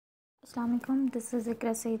Assalamualaikum. This is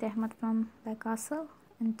Ikra Saeed Ahmed from Castle,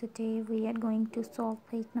 and today we are going to solve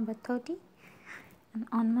page number 30. And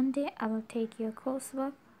on Monday, I will take your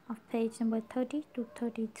coursework of page number 30 to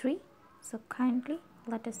 33. So kindly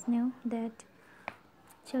let us know that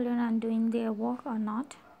children are doing their work or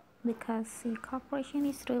not, because the cooperation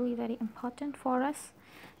is really very important for us.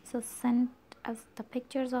 So send us the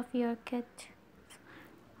pictures of your kid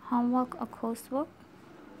homework or coursework,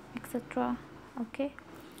 etc. Okay.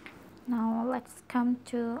 Now let's come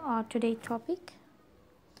to our today's topic.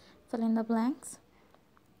 Fill in the blanks.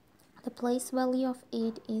 The place value of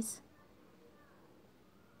 8 is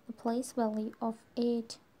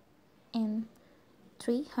in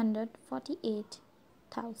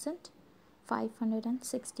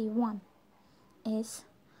 348,561 is,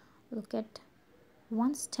 look at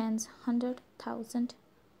ones, tens, 100,000,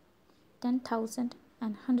 10,000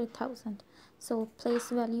 and 100,000. So place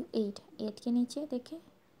value 8 के नीचे देखें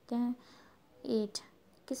 8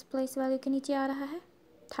 किस place value के नीचे आ रहा है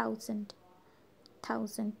 1000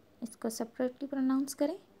 इसको separately pronounce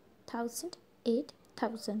करें 1000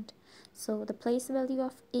 8000. So the place value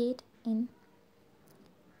of 8 in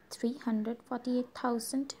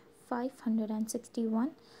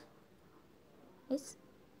 348,561 is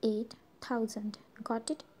 8,000.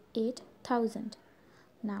 Got it? 8,000.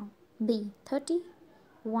 Now B,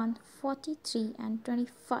 31, 43 and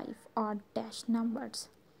 25 are dash numbers.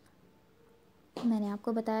 मैंने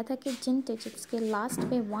आपको बताया था कि जिन डिजिट्स के लास्ट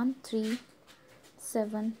पे 1 3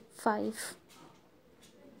 7 5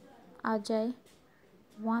 आ जाए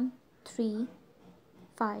 1 3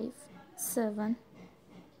 5 7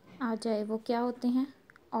 आ जाए वो क्या होते हैं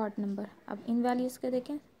ऑड नंबर. अब इन वैल्यूज़ के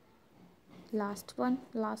देखें last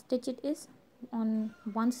digit is on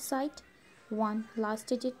one side 1. Last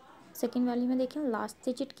digit second value में देखें लास्ट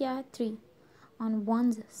डिजिट क्या है 3 on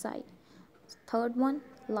one side. Third one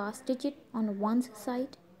last digit on one's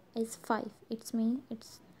side is 5.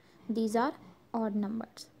 These are odd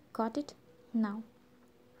numbers. Got it? Now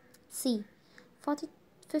C,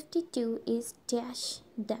 52 is dash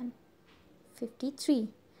then 53.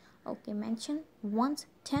 Okay, mention ones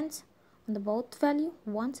tens on the both value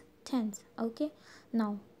ones tens. Okay,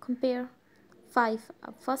 now compare 5.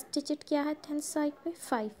 अब first digit क्या है tenth side पे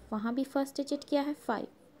 5, वहाँ भी first digit क्या है 5,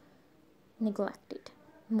 neglected.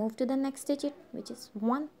 Move to the next digit which is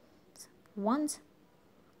ones.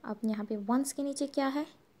 अब यहाँ पे ones के नीचे क्या है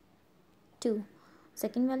 2.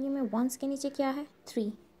 सेकेंड वैल्यू में ones के नीचे क्या है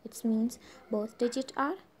 3. It means both digits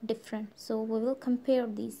are different, so we will compare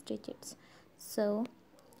these digits. So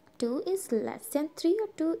 2 is less than 3 or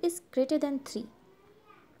 2 is greater than 3?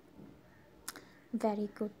 Very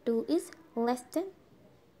good. 2 is less than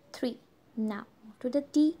 3. Now to the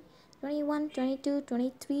D. 21, 22,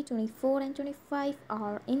 23, 24 and 25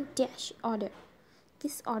 are in dash order.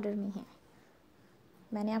 किस order में है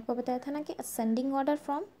मैंने आपको बताया था ना कि ascending order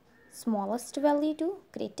from smallest value to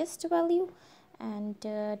greatest value, and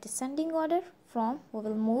descending order from we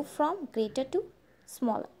will move from greater to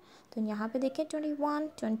smaller. तो यहाँ पे देखें 21,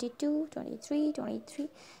 22, 23, 23,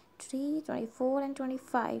 24 and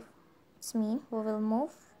 25. It's mean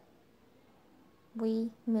we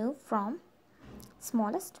move from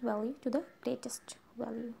smallest value to the greatest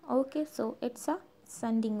value. Okay, so it's a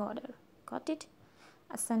ascending order. Got it?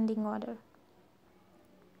 Ascending order.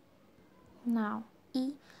 Now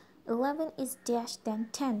E, 11 is dash then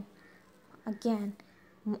 10. Again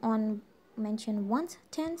on mention ones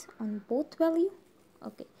tens on both value.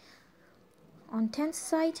 Okay, on tens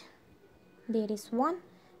side there is 1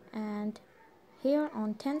 and here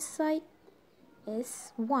on tens side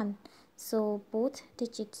is 1. So both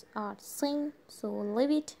digits are same, so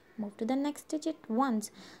leave it. Move to the next digit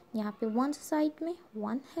ones. यहाँ पे ones side में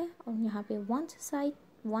 1 है और यहाँ पे ones side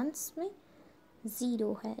ones में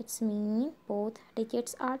 0 है. It's mean both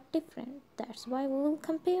digits are different. That's why we will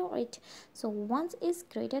compare it. So 1 is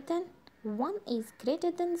greater than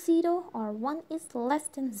 0 or 1 is less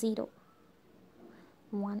than 0.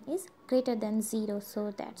 1 is greater than 0,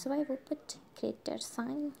 so that's why we put greater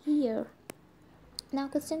sign here. Now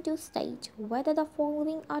question 2 state whether the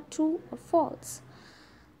following are true or false.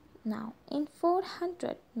 Now in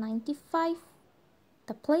 495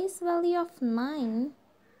 the place value of 9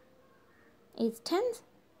 is 10.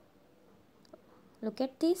 Look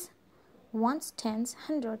at this, ones, tens,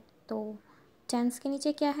 100. तो tens के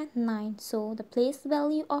नीचे क्या है 9, so the place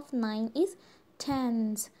value of 9 is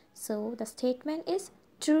tens, so the statement is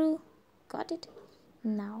true. Got it?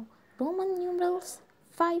 Now Roman numerals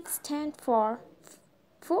 5 stand for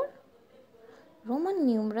 4. Roman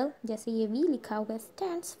numeral जैसे ये V लिखा हुआ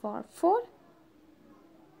stands for 4.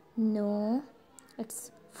 No,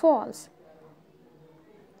 it's false.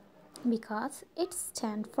 because it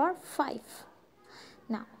stands for 5.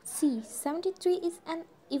 Now see, 73 is an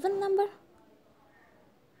even number.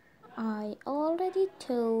 I already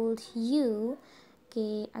told you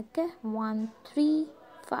कि अगर 1 3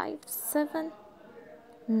 5 7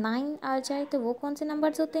 9 आ जाए तो वो कौन से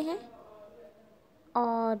नंबर्स होते हैं?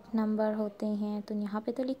 ऑड नंबर होते हैं. तो यहाँ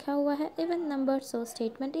पे तो लिखा हुआ है even number, so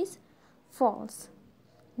statement is false.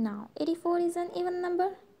 Now 84 is an even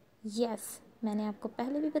number. Yes, मैंने आपको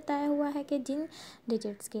पहले भी बताया हुआ है कि जिन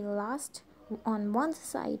डिजिट्स के लास्ट ऑन वन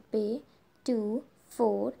साइड पे 2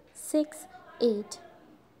 4 6 8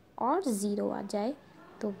 और 0 आ जाए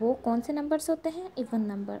तो वो कौन से नंबर्स होते हैं? Even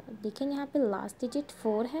number. देखें यहाँ पे लास्ट डिजिट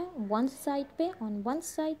 4 है वन साइड पे, on one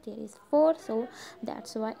side there is 4, so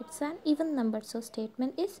that's why it's an even number, so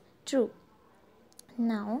statement is true.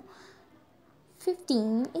 Now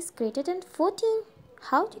 15 is greater than 14.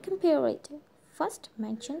 How to compare it? First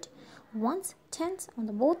mentioned ones tens on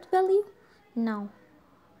the both value. Now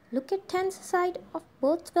look at tens side of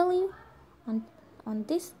both value. On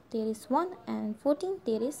this there is 1 and 14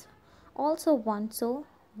 there is also 1, so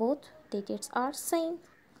both digits are same.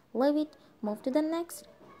 Leave it, move to the next.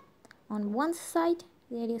 On one side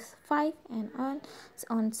there is 5 and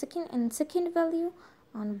on second value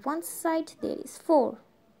on one side there is 4.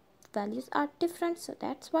 Values are different, so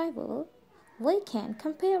that's why we can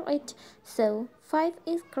compare it. So 5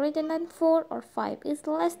 is greater than 4 or 5 is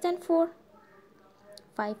less than 4.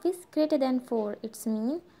 5 is greater than 4, its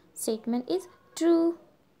mean statement is true.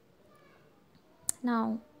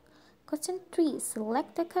 Now question 3,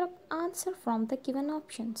 select the correct answer from the given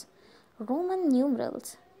options. Roman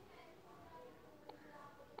numerals.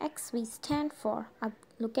 X we stand for,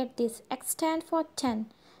 look at this, X stand for 10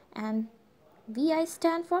 and VI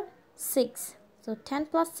stand for 6. So 10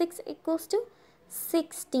 plus 6 equals to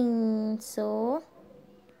 16. So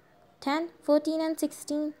 10, 14 and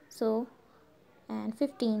 16. So and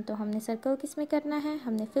 15. तो हमने circle किस में करना है?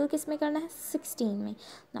 हमने fill किस में करना है? 16 में.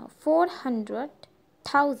 Now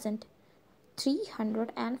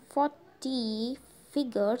 400,340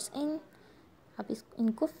 figures in. अब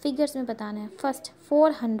इनको फिगर्स में बताना है. फर्स्ट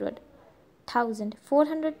 400,000.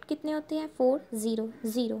 400 कितने होते हैं?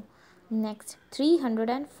 400. नेक्स्ट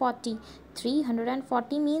 340.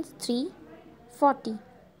 340 मीन्स 340.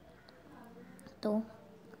 तो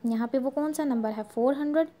यहाँ पे वो कौन सा नंबर है?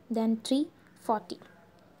 400 then 340.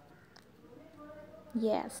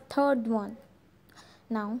 Yes, third one.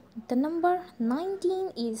 Now the number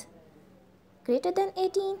 19 is greater than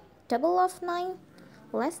 18, double of 9,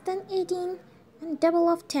 less than 18 and double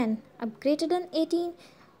of 10. अब greater than 18,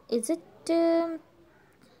 is it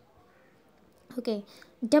okay,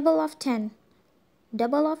 double of 10.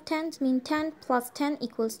 Double of 10 means 10 plus 10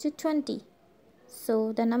 equals to 20.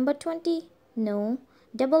 So the number 20, no.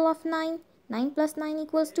 Double of 9, 9 plus 9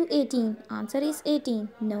 equals to 18. Answer is 18,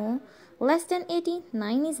 no. Less than 18,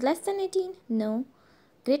 9 is less than 18, no.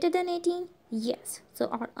 Greater than 18, yes. So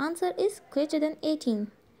our answer is greater than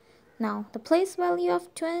 18. Now the place value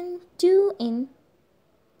of 22 in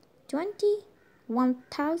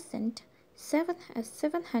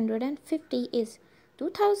 21,750 is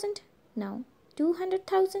 2,000, no.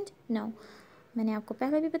 200,000, no. मैंने आपको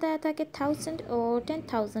पहले भी बताया था कि 1000 और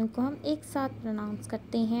 10,000 को हम एक साथ प्रोनाउंस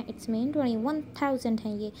करते हैं. इट्स मीन 21,000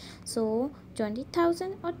 हैं ये. सो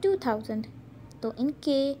 20,000 और 2,000. तो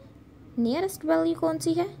इनके नियरेस्ट वैल्यू कौन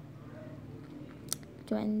सी है?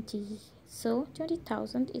 20. सो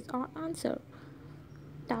 20,000 is our answer.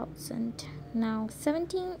 1000. Now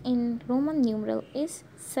 17 in Roman numeral is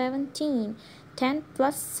 17. 10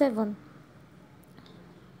 plus 7.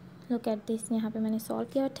 Look at this. यहाँ पे मैंने सॉल्व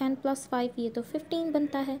किया. 10 plus 5 ये तो 15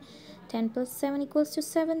 बनता है. 10 plus 7 equals to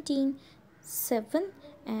 17. 7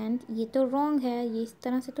 and ये तो रॉन्ग है. ये इस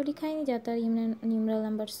तरह से तो लिखा ही नहीं जाता numeral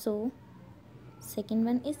number. So second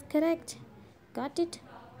one is correct. Got it?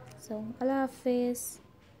 So Allah Hafiz.